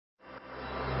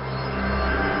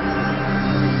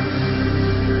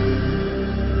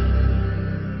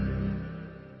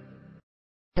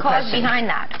cause behind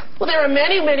that? Well, there are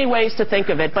many, many ways to think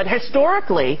of it, but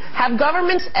historically, have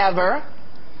governments ever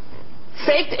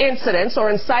faked incidents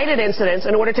or incited incidents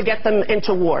in order to get them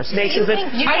into wars? Nations. Has that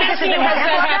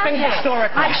happened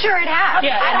historically? I'm sure it has.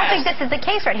 Yeah, I don't think this is the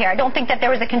case right here. I don't think that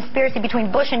there was a conspiracy between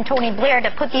Bush and Tony Blair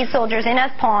to put these soldiers in as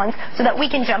pawns so that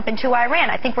we can jump into Iran.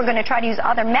 I think we're going to try to use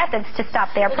other methods to stop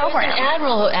their program. There's an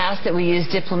admiral who asked that we use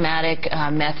diplomatic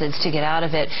methods to get out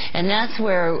of it, and that's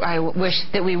where I wish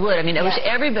that we would. I mean, I wish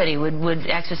everybody would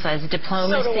exercise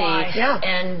diplomacy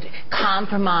and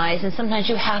compromise, and sometimes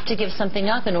you have to give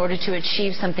something up in order to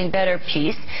achieve something better,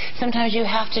 peace. Sometimes you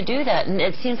have to do that, and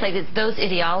it seems like it's those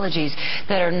ideologies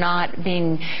that are not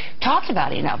being talked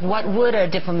about enough. What would a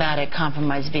diplomatic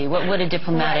compromise be? What would a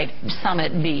diplomatic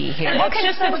summit be here?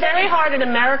 It's very hard in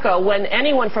America when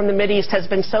anyone from the Mideast has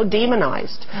been so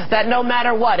demonized that no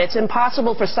matter what, it's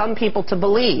impossible for some people to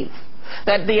believe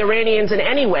that the Iranians in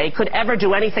any way could ever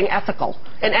do anything ethical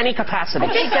in any capacity.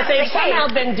 That they've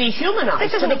somehow been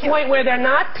dehumanized to the point where they're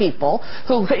not people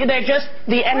they're just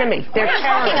the enemy. They're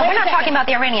terrorists. We're not talking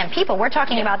about the Iranian people. We're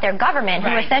talking about their government,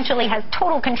 who essentially has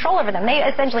total control over them. They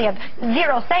essentially have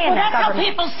zero say in that government. That's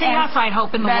how people see us, I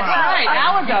hope, in the world. That's right.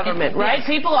 Our government, right?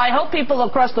 I hope people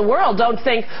across the world don't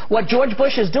think what George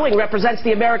Bush is doing represents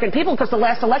the American people, because the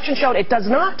last election showed it does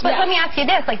not. But let me ask you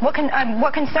this: like, what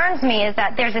concerns me is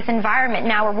that there's this environment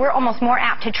now where we're almost more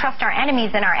apt to trust our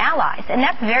enemies than our allies, and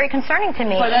that's very concerning to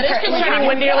me. But that is concerning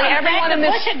when nearly everyone in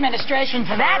this Bush administration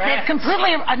for that, they've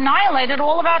completely annihilated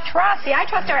all of our trust. See, I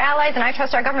trust our allies and I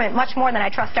trust our government much more than I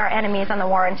trust our enemies on the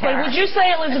war on terror. But would you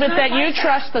say, Elizabeth, that you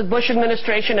trust the Bush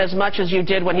administration as much as you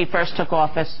did when he first took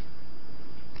office?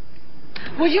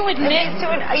 Would you admit?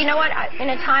 You know what?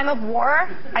 In a time of war,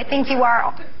 I think you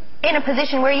are in a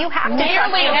position where you have to trust your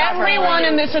Nearly everyone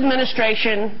in this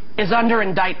administration is under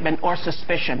indictment or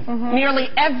suspicion. Nearly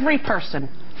every person,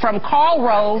 from Karl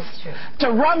Rove to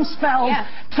Rumsfeld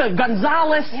to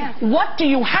Gonzalez. What do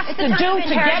you have to do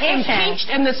to get impeached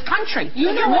in this country?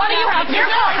 What do you have to do?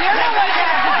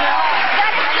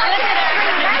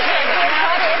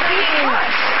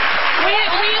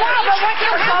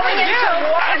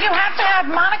 You have to have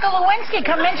Monica Lewinsky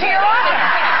come into your office.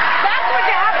 That's what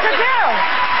you have to do.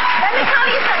 Let me tell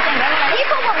you something.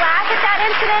 People will laugh at that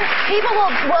incident. People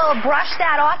will brush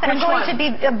that off, and I'm going to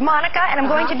be Monica, and I'm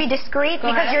going to be discreet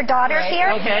because your daughter's here.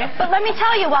 But let me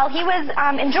tell you, while he was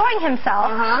enjoying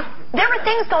himself, there were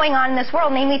things going on in this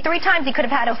world. Namely, 3 times he could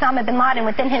have had Osama bin Laden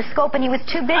within his scope, and he was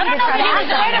too busy to try to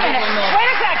answer. Wait a minute. Wait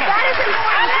a second. That is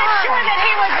important. I'm not sure that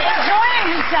he was enjoying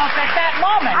himself at that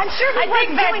moment. I'm sure he was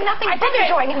doing nothing but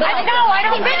enjoying himself. No, I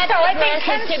don't think so. I think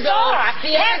Ken Starr.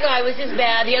 The other guy was as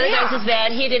bad. The other guy was as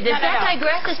bad. He did this. That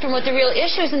digresses from what the real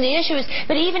issue is, and the issue is,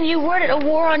 but even you worded a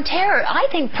war on terror. I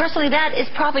think personally that is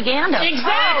propaganda.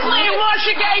 Exactly,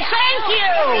 Marcia Gay. Thank you.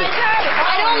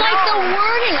 I don't like the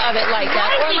wording of it like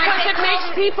that. Because it makes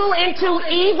people into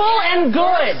evil and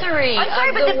good. I'm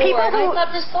sorry, but the people who... What's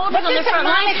this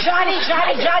Johnny,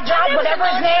 whatever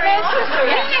his name is?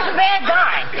 He's a bad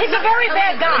guy. He's a very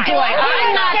bad guy.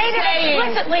 I'm not saying...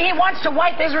 Explicitly, he wants to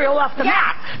wipe Israel off the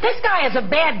map. This guy is a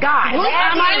bad guy.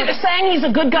 Am I saying he's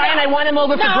a good guy and I want him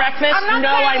over for breakfast? I'm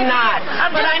not.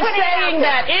 But I'm saying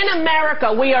that in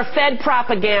America we are fed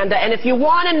propaganda, and if you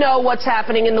want to know what's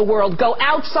happening in the world, go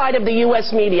outside of the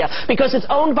U.S. media, because it's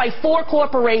owned by 4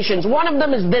 corporations. One of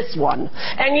them is this one.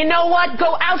 And you know what?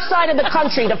 Go outside of the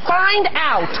country to find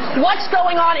out what's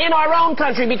going on in our own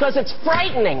country, because it's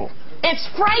frightening. It's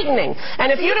frightening. And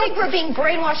if you don't think we're being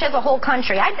brainwashed as a whole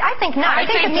country, I think not. I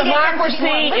think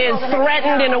democracy is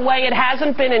threatened in a way it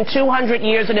hasn't been in 200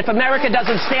 years, and if America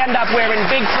doesn't stand up, we're in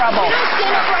big trouble. If you don't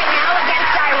stand up right now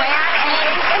against Iran and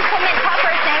implement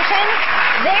tougher sanctions,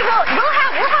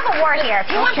 we'll have a war here. If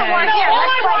you want the war here, all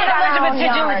let's I want fight it Elizabeth to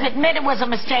do is admit it was a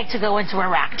mistake to go into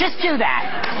Iraq. Just do that.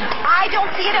 I don't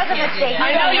see it as a mistake.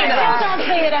 I know you don't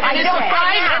see it as a mistake.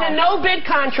 In a no-bid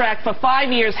contract for 5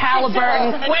 years,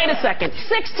 Halliburton, wait a second,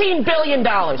 $16 billion.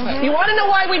 You want to know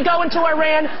why we'd go into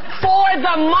Iran? For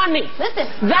the money. Listen.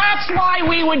 That's why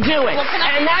we would do it.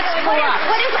 And that's corrupt.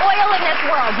 What is oil in this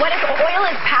world? Oil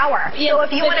is power. So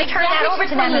if you want to turn that over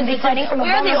to them and be fighting from a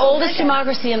We're the oldest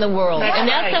democracy in the world, and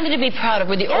that's something to be proud of.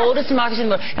 We're the oldest democracy in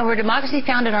the world, and we're a democracy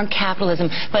founded on capitalism.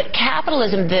 But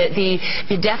capitalism,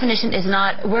 the definition is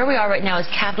not, where we are right now is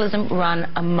capitalism run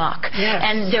amok.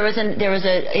 And there was an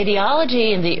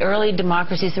ideology in the early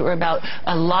democracies that were about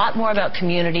a lot more about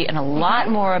community and a lot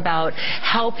more about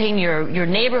helping your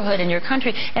neighborhood and your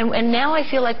country. And now I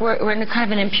feel like we're in a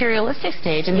kind of an imperialistic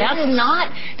stage, and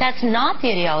that's not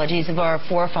the ideologies of our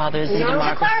forefathers. forefathers in To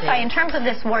democracy. clarify, in terms of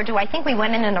this war, do I think we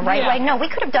went in the right way? No, we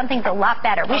could have done things a lot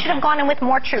better. We should have gone in with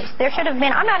more troops. There should have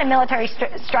been, I'm not a military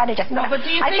strategist. No, but do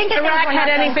you think Iraq had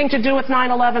anything to do with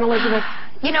 9/11, Elizabeth?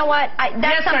 You know what?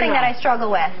 That's something that I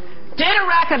struggle with. Did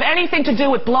Iraq have anything to do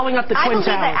with blowing up the Twin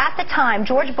Towers? I believe that at the time,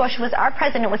 George Bush was our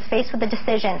president, was faced with a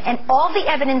decision, and all the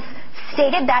evidence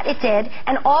stated that it did,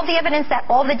 and all the evidence that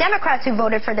all the Democrats who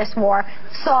voted for this war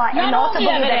saw, and all the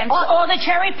believe evidence, all the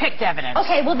cherry-picked evidence.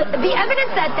 Okay, well, the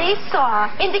evidence that they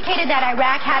saw indicated that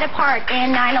Iraq had a part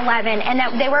in 9/11, and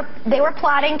that they were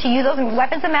plotting to use those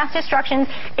weapons of mass destruction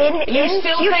in You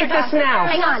still think this now?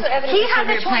 Hang on. He had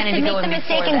the choice to make the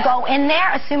mistake and go in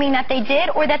there, assuming that they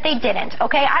did or that they didn't.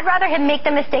 Okay, I'd rather him make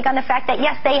the mistake on the fact that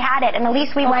yes, they had it, and at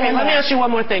least we went in there. Let me ask you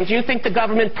one more thing. Do you think the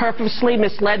government purposely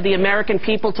misled the American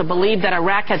people to believe that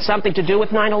Iraq had something to do with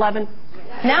 9/11?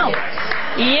 No.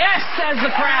 Yes, says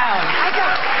the crowd.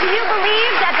 Do you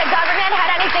believe that the government had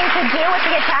anything to do with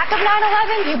the attack of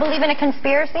 9/11? Do you believe in a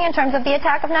conspiracy in terms of the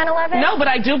attack of 9/11? No, but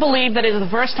I do believe that it is the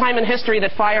first time in history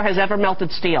that fire has ever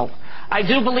melted steel. I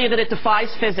do believe that it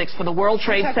defies physics for the World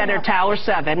Trade Center Tower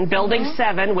 7, Building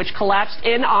 7, which collapsed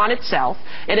in on itself.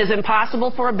 It is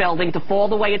impossible for a building to fall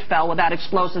the way it fell without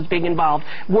explosives being involved.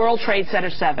 World Trade Center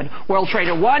 7. World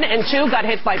Trader 1 and 2 got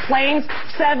hit by planes.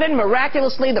 7,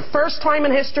 miraculously, the first time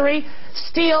in history,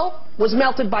 steel was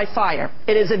melted by fire.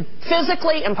 It is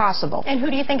physically impossible. And who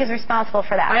do you think is responsible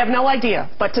for that? I have no idea.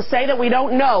 But to say that we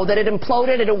don't know that it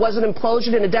imploded and it was an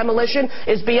implosion and a demolition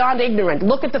is beyond ignorant.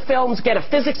 Look at the films. Get a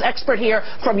physics expert here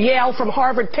from Yale, from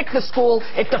Harvard. Pick the school.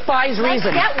 It defies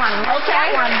reason. Let's get one. Let's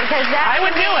get one, because that I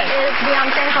would do it. Is the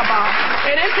unthinkable.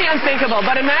 It is the unthinkable.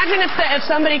 But imagine if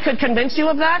somebody could convince you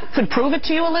of that, could prove it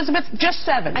to you, Elizabeth. Just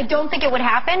 7. I don't think it would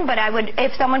happen, but I would.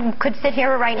 If someone could sit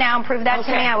here right now and prove that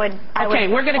to me, I would. Okay,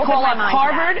 we're going to call up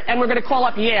Harvard and we're going to call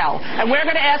up Yale, and we're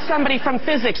going to ask somebody from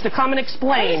physics to come and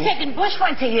explain. Wait a second, Bush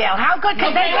went to Yale. How good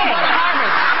could they be? We'll go to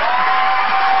Harvard.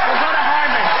 We'll go to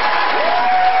Harvard.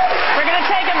 We're going to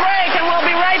take a break, and we'll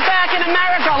be right back in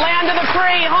America, land of the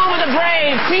free, home of the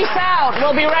brave. Peace out.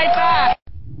 We'll be right back.